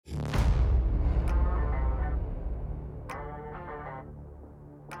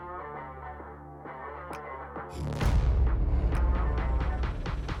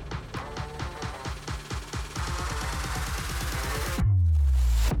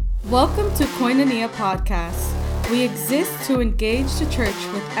Welcome to Koinonia Podcast. We exist to engage the church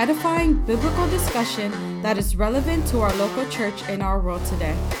with edifying biblical discussion that is relevant to our local church in our world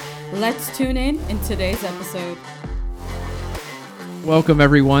today. Let's tune in today's episode. Welcome,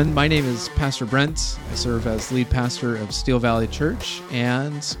 everyone. My name is Pastor Brent. I serve as lead pastor of Steel Valley Church.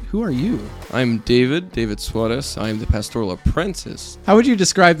 And who are you? I'm David Suarez. I'm the pastoral apprentice. How would you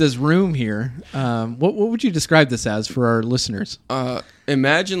describe this room here? What would you describe this as for our listeners?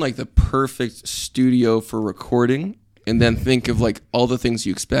 Imagine like the perfect studio for recording, and then think of like all the things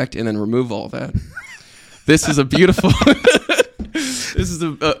you expect, and then remove all that. This is a beautiful...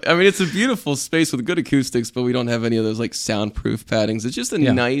 it's a beautiful space with good acoustics, but we don't have any of those like soundproof paddings. It's just a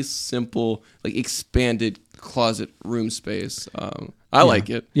nice, simple, like expanded closet room space. I like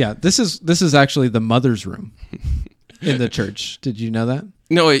it. Yeah, this is actually the mother's room in the church. Did you know that?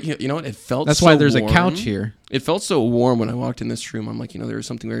 No, you know what? It felt. That's so why there's warm. a couch here. It felt so warm when I walked in this room. I'm like, there was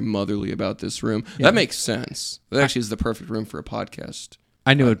something very motherly about this room. Yeah. That makes sense. That actually is the perfect room for a podcast.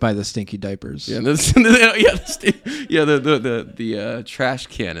 I knew it by the stinky diapers. Yeah, the trash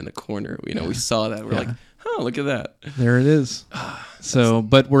can in the corner. We saw that. We're like, oh, look at that. There it is.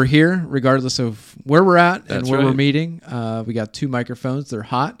 But we're here regardless of where we're at and where we're meeting. We got 2 microphones. They're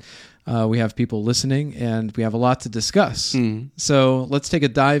hot. We have people listening, and we have a lot to discuss. So let's take a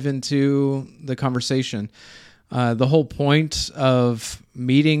dive into the conversation. The whole point of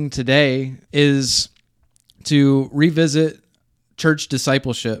meeting today is to revisit church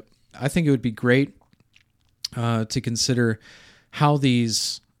discipleship. I think it would be great to consider how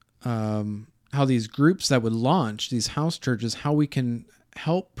these groups that would launch these house churches, how we can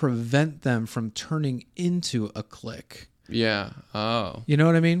help prevent them from turning into a clique. Yeah. Oh. You know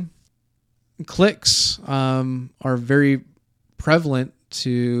what I mean? Cliques are very prevalent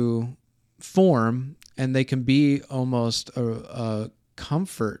to form, and they can be almost a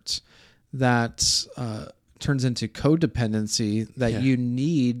comfort that turns into codependency, that you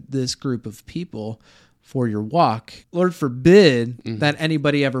need this group of people for your walk. Lord forbid that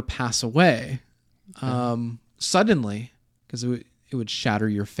anybody ever pass away suddenly, because it would shatter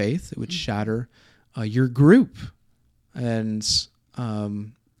your faith. It would shatter your group. And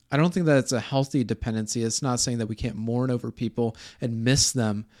I don't think that it's a healthy dependency. It's not saying that we can't mourn over people and miss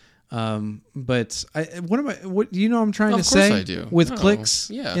them. But what do you know what I'm trying to say? Of course I do. With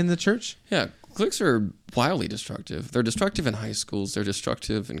cliques in the church? Yeah. Cliques are wildly destructive. They're destructive in high schools. They're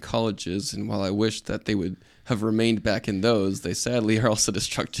destructive in colleges. And while I wish that they would have remained back in those, they sadly are also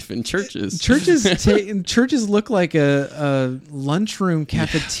destructive in churches. Churches look like a lunchroom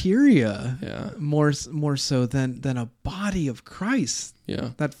cafeteria, more so than a body of Christ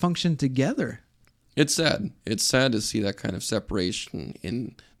that function together. It's sad. It's sad to see that kind of separation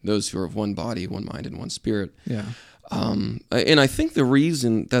in those who are of one body, one mind, and one spirit. Yeah. And I think the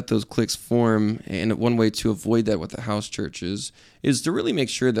reason that those cliques form, and one way to avoid that with the house churches, is to really make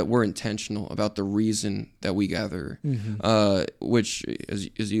sure that we're intentional about the reason that we gather, which,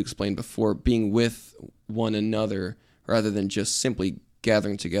 as you explained before, being with one another rather than just simply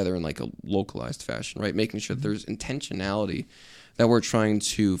gathering together in like a localized fashion, right? Making sure that there's intentionality, that we're trying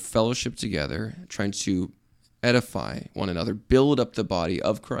to fellowship together, trying to edify one another, build up the body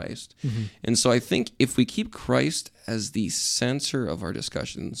of Christ. And so I think if we keep Christ as the center of our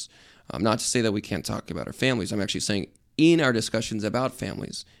discussions, not to say that we can't talk about our families, I'm actually saying in our discussions about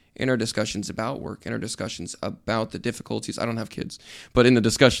families, in our discussions about work, in our discussions about the difficulties, I don't have kids, but in the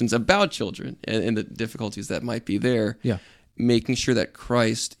discussions about children and the difficulties that might be there, making sure that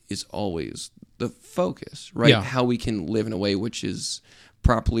Christ is always the focus, right? How we can live in a way which is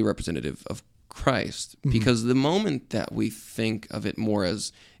properly representative of Christ, because the moment that we think of it more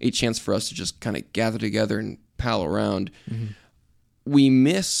as a chance for us to just kind of gather together and pal around, we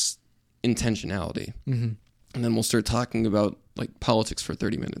miss intentionality. And then we'll start talking about like politics for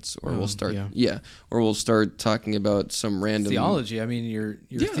 30 minutes, or we'll start talking about some random theology. I mean, your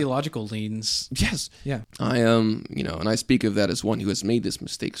theological leans. Yes. Yeah. I am, and I speak of that as one who has made this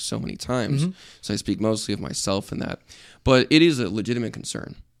mistake so many times. So I speak mostly of myself in that, but it is a legitimate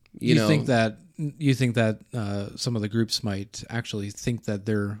concern. You think that some of the groups might actually think that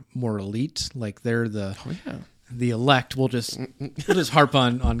they're more elite, like they're the elect. We'll just harp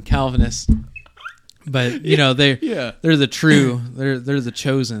on Calvinists, but they're the true, they're the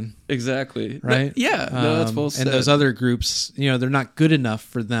chosen. Exactly. Right. That's well said. And those other groups, they're not good enough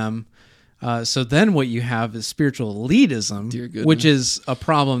for them. So then what you have is spiritual elitism, which is a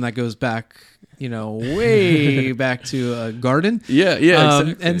problem that goes back way back to a garden.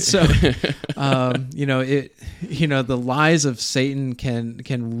 Exactly. And so, the lies of Satan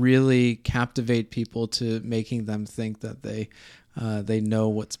can really captivate people to making them think that they They know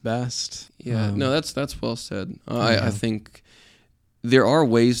what's best. Yeah, no, that's well said. I think there are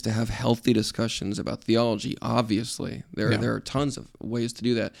ways to have healthy discussions about theology. Obviously, there are tons of ways to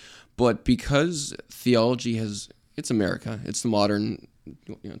do that. But because theology it's America, it's the modern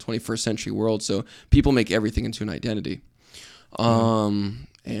 21st century world, so people make everything into an identity.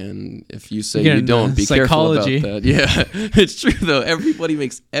 And if you say you don't, be careful about that. Yeah, it's true though. Everybody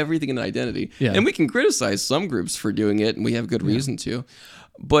makes everything an identity. Yeah. And we can criticize some groups for doing it, and we have good reason to.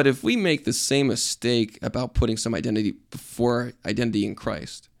 But if we make the same mistake about putting some identity before identity in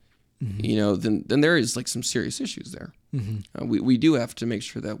Christ, then there is like some serious issues there. We do have to make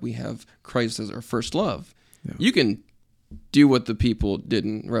sure that we have Christ as our first love. Yeah. You can do what the people did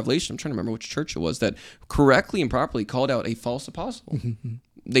in Revelation. I'm trying to remember which church it was that correctly and properly called out a false apostle.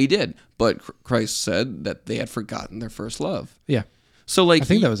 They did, but Christ said that they had forgotten their first love. Yeah. So like, I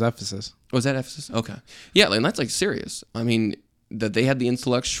think that was Ephesus. Was that Ephesus? Okay. Yeah, and that's like serious. I mean, that they had the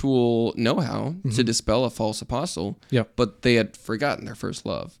intellectual know-how to dispel a false apostle, but they had forgotten their first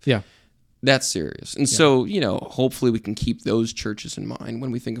love. Yeah. That's serious. And so, hopefully we can keep those churches in mind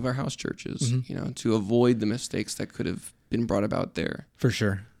when we think of our house churches, to avoid the mistakes that could have been brought about there. For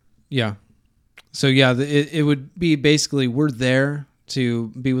sure. Yeah. So, yeah, it would be basically we're there to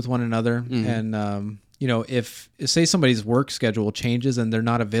be with one another. And, if say somebody's work schedule changes and they're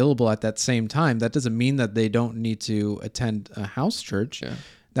not available at that same time, that doesn't mean that they don't need to attend a house church. Yeah.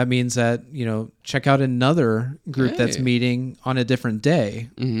 That means that, check out another group that's meeting on a different day,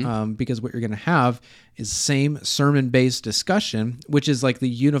 because what you're going to have is same sermon-based discussion, which is like the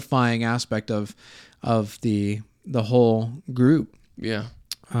unifying aspect of the whole group. Yeah.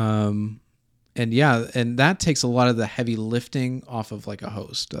 And that takes a lot of the heavy lifting off of like a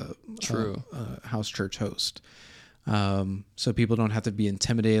host, True. A house church host. So people don't have to be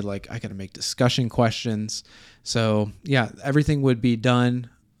intimidated, like I got to make discussion questions. So yeah, everything would be done,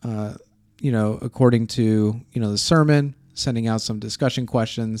 according to, the sermon, sending out some discussion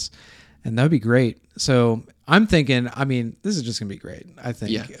questions, and that would be great. So I'm thinking, this is just going to be great. I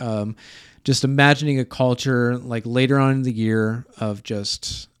think, just imagining a culture like later on in the year of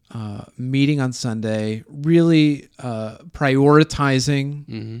just, meeting on Sunday, really,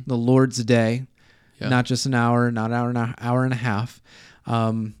 prioritizing the Lord's Day. Yeah. Not just an hour, not an hour and a half.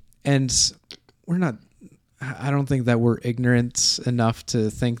 And I don't think that we're ignorant enough to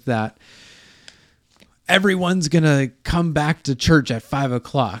think that everyone's going to come back to church at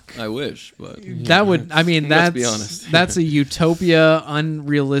 5:00. I wish, but let's be honest. That's a utopia,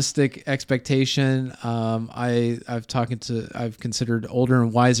 unrealistic expectation. I've considered older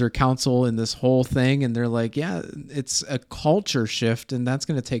and wiser counsel in this whole thing, and they're like, yeah, it's a culture shift, and that's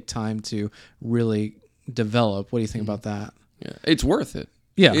going to take time to really develop. What do you think about that? Yeah, it's worth it.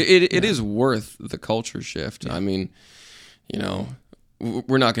 Yeah, it is worth the culture shift. Yeah.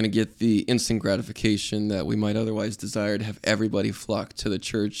 We're not going to get the instant gratification that we might otherwise desire to have everybody flock to the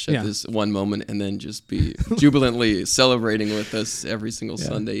church at this one moment and then just be jubilantly celebrating with us every single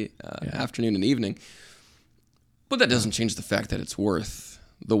Sunday afternoon and evening. But that doesn't change the fact that it's worth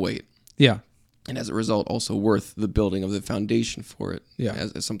the wait. Yeah. And as a result, also worth the building of the foundation for it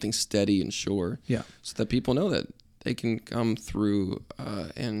as something steady and sure. Yeah. So that people know that they can come through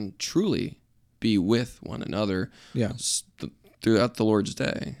and truly be with one another. Yeah. Throughout the Lord's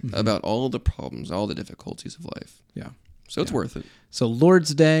Day, about all the problems, all the difficulties of life. Yeah. So it's worth it. So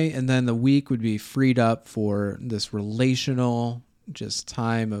Lord's Day, and then the week would be freed up for this relational just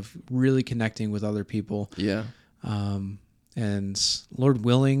time of really connecting with other people. Yeah. And Lord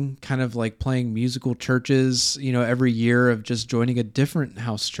willing, kind of like playing musical churches, every year of just joining a different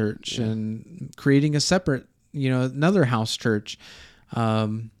house church and creating a separate, another house church.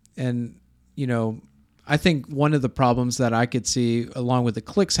 I think one of the problems that I could see along with the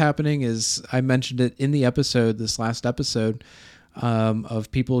cliques happening is, I mentioned it in the episode, this last episode, of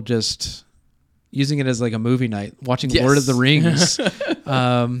people just using it as like a movie night, watching Lord of the Rings,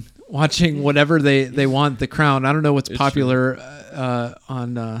 watching whatever they want, The Crown. I don't know what's popular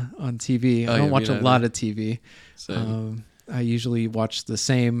on TV. I don't watch a lot of TV. I usually watch the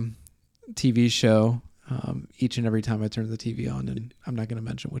same TV show each and every time I turn the TV on, and I'm not going to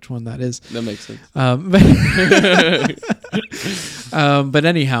mention which one that is. That makes sense. But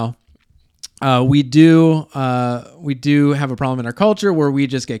anyhow, we do have a problem in our culture where we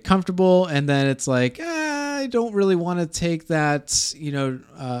just get comfortable, and then it's like, I don't really want to take that,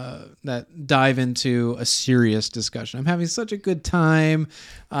 that dive into a serious discussion. I'm having such a good time.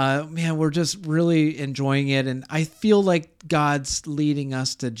 We're just really enjoying it, and I feel like God's leading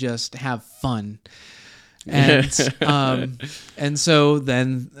us to just have fun. And so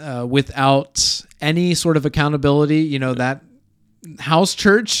then without any sort of accountability, that house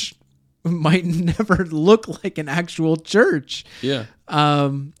church might never look like an actual church. Yeah.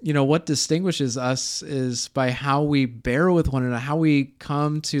 What distinguishes us is by how we bear with one another, how we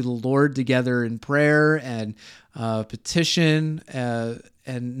come to the Lord together in prayer and petition,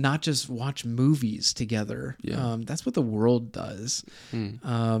 and not just watch movies together. Yeah. That's what the world does.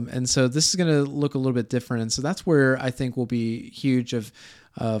 And so this is going to look a little bit different. And so that's where I think will be huge of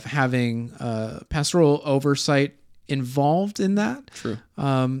having pastoral oversight involved in that. True.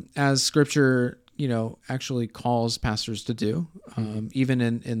 As Scripture, actually calls pastors to do. Even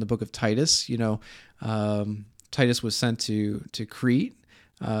in the book of Titus, Titus was sent to Crete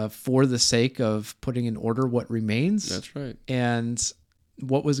for the sake of putting in order what remains. That's right. And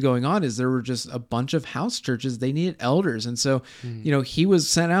what was going on is there were just a bunch of house churches. They needed elders. And so, he was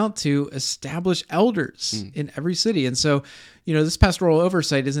sent out to establish elders in every city. And so, this pastoral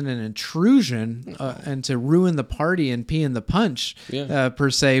oversight isn't an intrusion and to ruin the party and pee in the punch per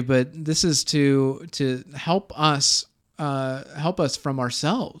se, but this is to help us from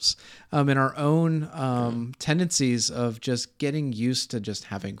ourselves in our own tendencies of just getting used to just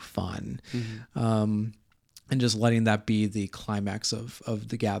having fun. And just letting that be the climax of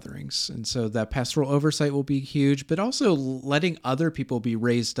the gatherings. And so that pastoral oversight will be huge, but also letting other people be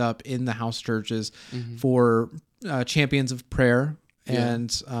raised up in the house churches for champions of prayer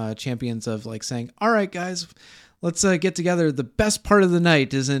and champions of like saying, all right, guys, let's get together. The best part of the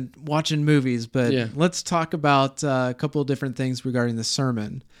night isn't watching movies, but let's talk about a couple of different things regarding the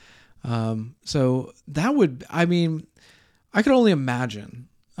sermon. So that would, I could only imagine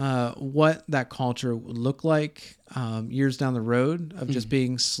what that culture would look like years down the road of just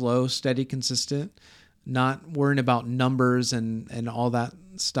being slow, steady, consistent, not worrying about numbers and all that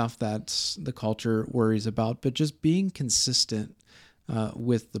stuff that the culture worries about, but just being consistent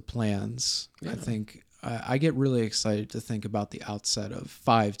with the plans. I think I get really excited to think about the outset of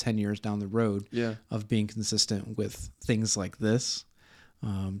 5-10 years down the road of being consistent with things like this,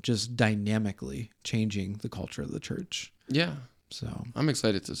 just dynamically changing the culture of the church. Yeah. So I'm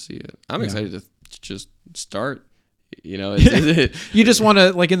excited to see it. I'm excited to just start. You just want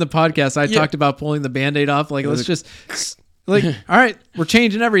to, like in the podcast, I talked about pulling the Band-Aid off. Like, let's just all right, we're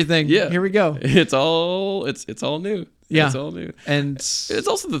changing everything. Yeah, here we go. It's all new. Yeah, it's all new. And it's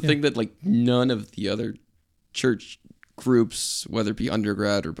also the thing that like none of the other church groups, whether it be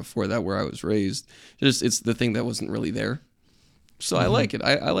undergrad or before that, where I was raised, it's the thing that wasn't really there. So I like it.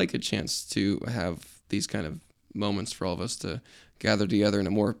 I like a chance to have these kind of moments for all of us to gather together in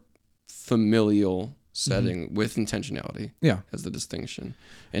a more familial setting with intentionality as the distinction,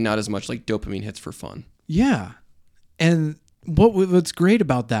 and not as much like dopamine hits for fun. Yeah. And what's great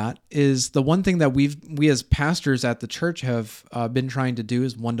about that is the one thing that we as pastors at the church have been trying to do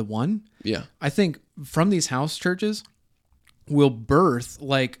is one-to-one. Yeah. I think from these house churches will birth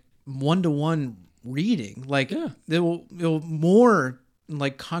like one-to-one reading. Like it'll more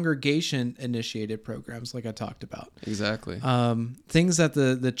like congregation initiated programs like I talked about. Exactly. Things that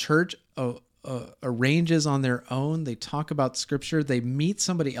the church arranges on their own. They talk about scripture. They meet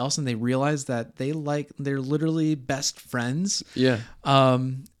somebody else and they realize that they're literally best friends. Yeah.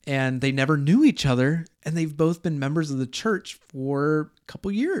 And they never knew each other and they've both been members of the church for a couple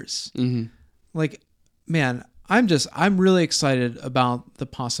years. Like, man, I'm really excited about the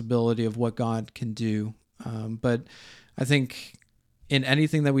possibility of what God can do. But I think in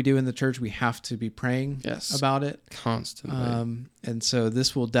anything that we do in the church, we have to be praying about it constantly. And so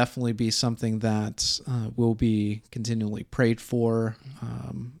this will definitely be something that will be continually prayed for,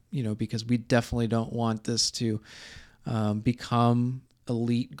 because we definitely don't want this to become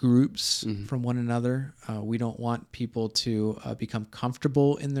elite groups from one another. We don't want people to become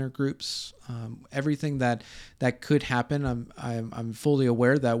comfortable in their groups. Everything that could happen, I'm fully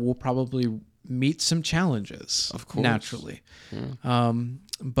aware that we'll probably meet some challenges, of course, naturally.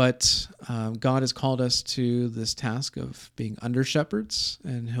 But God has called us to this task of being under shepherds,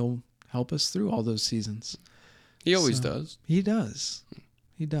 and He'll help us through all those seasons. He always does. He does.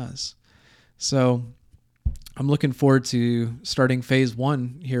 He does. So I'm looking forward to starting phase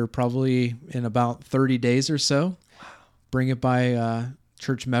 1 here probably in about 30 days or so. Wow. Bring it by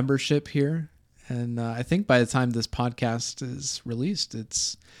church membership here. And I think by the time this podcast is released,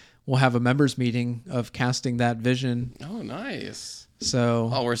 we'll have a members meeting of casting that vision. Oh, nice.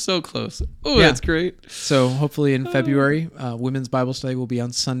 So, we're so close. Oh, that's great. So hopefully in February, women's Bible study will be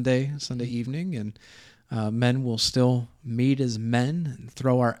on Sunday evening, and men will still meet as men and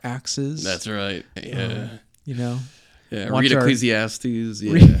throw our axes. That's right. Yeah. Yeah. Read Ecclesiastes.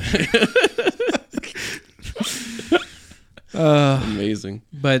 Yeah. Amazing.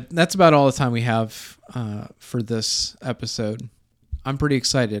 But that's about all the time we have for this episode. I'm pretty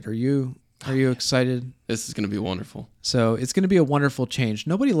excited. Are you excited? This is going to be wonderful. So it's going to be a wonderful change.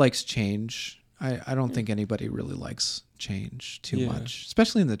 Nobody likes change. I don't think anybody really likes change too much,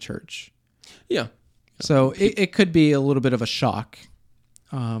 especially in the church. Yeah. So it could be a little bit of a shock.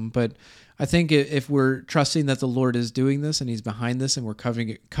 But I think if we're trusting that the Lord is doing this and he's behind this and we're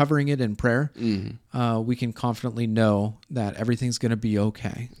covering it in prayer, we can confidently know that everything's going to be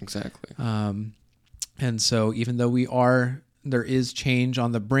okay. Exactly. And so even though there is change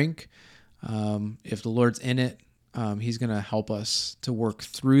on the brink, if the Lord's in it, he's going to help us to work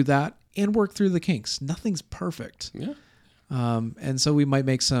through that and work through the kinks. Nothing's perfect. Yeah. And so we might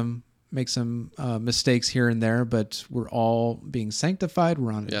make some mistakes here and there, but we're all being sanctified.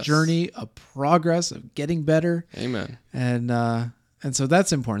 We're on a journey, a progress of getting better. Amen. And so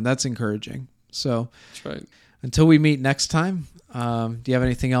that's important. That's encouraging. So that's right. Until we meet next time, do you have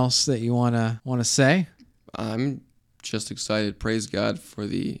anything else that you want to say? I'm just excited. Praise God for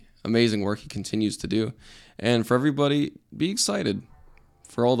the amazing work he continues to do. And for everybody, be excited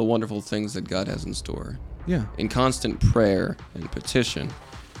for all the wonderful things that God has in store. Yeah. In constant prayer and petition.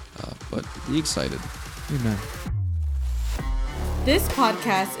 But be excited. Amen. This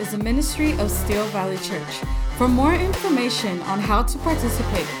podcast is a ministry of Steel Valley Church. For more information on how to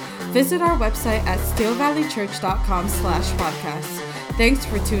participate, visit our website at steelvalleychurch.com/podcast. Thanks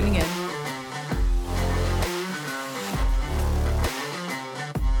for tuning in.